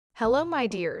Hello, my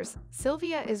dears.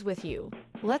 Sylvia is with you.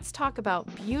 Let's talk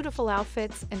about beautiful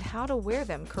outfits and how to wear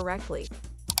them correctly.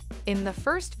 In the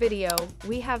first video,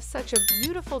 we have such a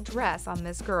beautiful dress on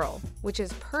this girl, which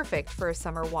is perfect for a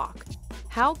summer walk.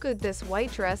 How good this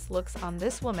white dress looks on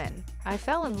this woman. I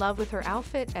fell in love with her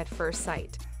outfit at first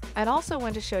sight. I'd also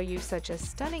want to show you such a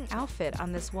stunning outfit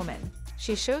on this woman.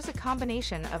 She shows a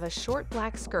combination of a short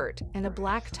black skirt and a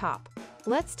black top.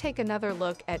 Let's take another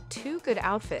look at two good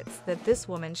outfits that this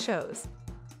woman shows.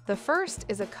 The first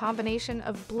is a combination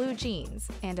of blue jeans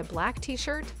and a black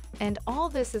t-shirt, and all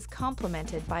this is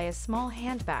complemented by a small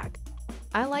handbag.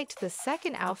 I liked the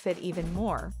second outfit even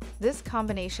more. This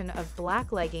combination of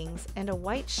black leggings and a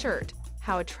white shirt,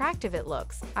 how attractive it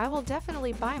looks. I will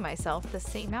definitely buy myself the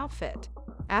same outfit.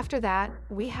 After that,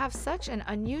 we have such an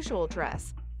unusual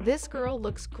dress. This girl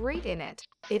looks great in it.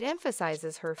 It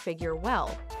emphasizes her figure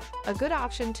well. A good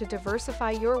option to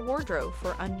diversify your wardrobe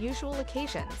for unusual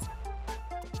occasions.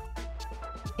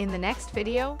 In the next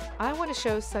video, I want to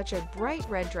show such a bright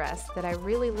red dress that I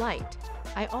really liked.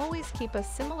 I always keep a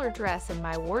similar dress in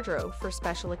my wardrobe for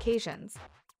special occasions.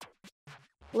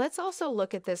 Let's also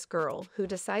look at this girl who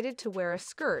decided to wear a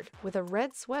skirt with a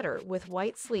red sweater with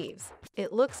white sleeves.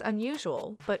 It looks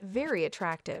unusual, but very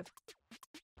attractive.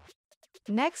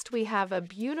 Next, we have a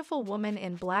beautiful woman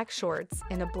in black shorts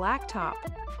and a black top.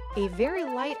 A very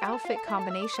light outfit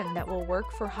combination that will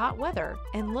work for hot weather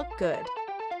and look good.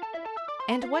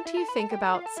 And what do you think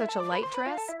about such a light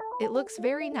dress? It looks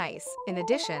very nice. In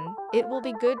addition, it will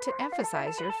be good to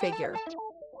emphasize your figure.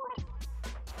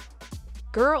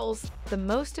 Girls, the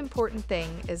most important thing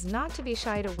is not to be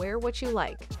shy to wear what you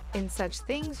like. In such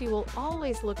things, you will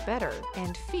always look better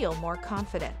and feel more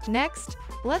confident. Next,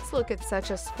 let's look at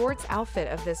such a sports outfit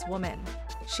of this woman.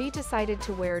 She decided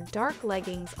to wear dark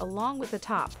leggings along with the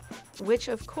top, which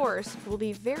of course will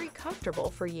be very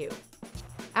comfortable for you.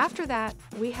 After that,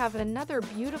 we have another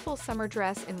beautiful summer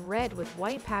dress in red with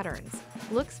white patterns.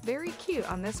 Looks very cute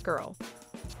on this girl.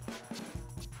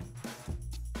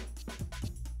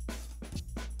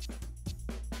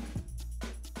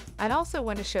 I'd also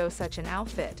want to show such an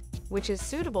outfit, which is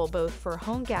suitable both for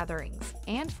home gatherings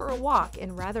and for a walk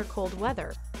in rather cold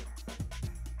weather.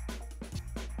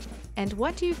 And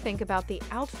what do you think about the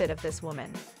outfit of this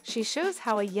woman? She shows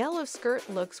how a yellow skirt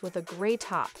looks with a gray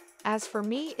top. As for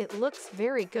me, it looks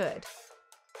very good.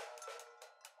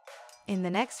 In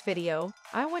the next video,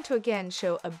 I want to again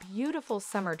show a beautiful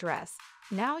summer dress.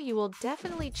 Now you will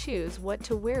definitely choose what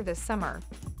to wear this summer.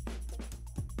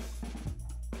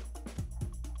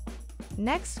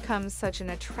 Next comes such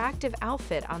an attractive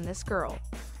outfit on this girl.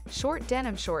 Short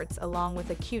denim shorts along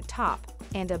with a cute top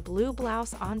and a blue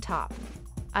blouse on top.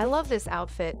 I love this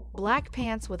outfit, black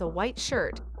pants with a white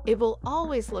shirt. It will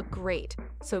always look great,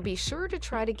 so be sure to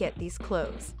try to get these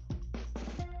clothes.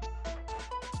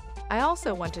 I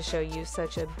also want to show you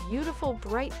such a beautiful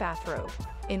bright bathrobe,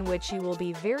 in which you will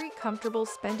be very comfortable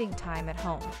spending time at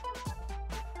home.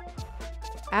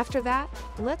 After that,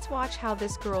 let's watch how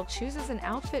this girl chooses an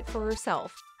outfit for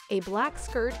herself. A black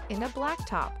skirt and a black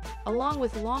top, along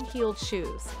with long-heeled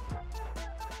shoes.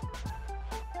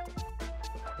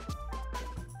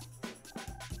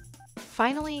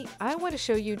 Finally, I want to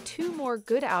show you two more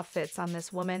good outfits on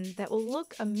this woman that will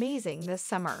look amazing this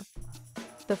summer.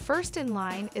 The first in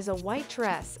line is a white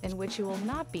dress in which you will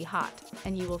not be hot,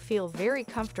 and you will feel very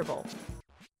comfortable.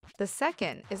 The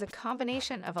second is a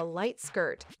combination of a light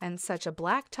skirt and such a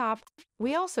black top.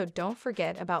 We also don't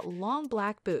forget about long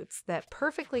black boots that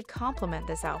perfectly complement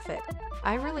this outfit.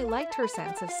 I really liked her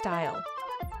sense of style.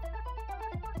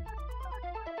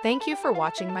 Thank you for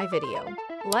watching my video.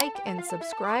 Like and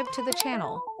subscribe to the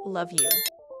channel. Love you.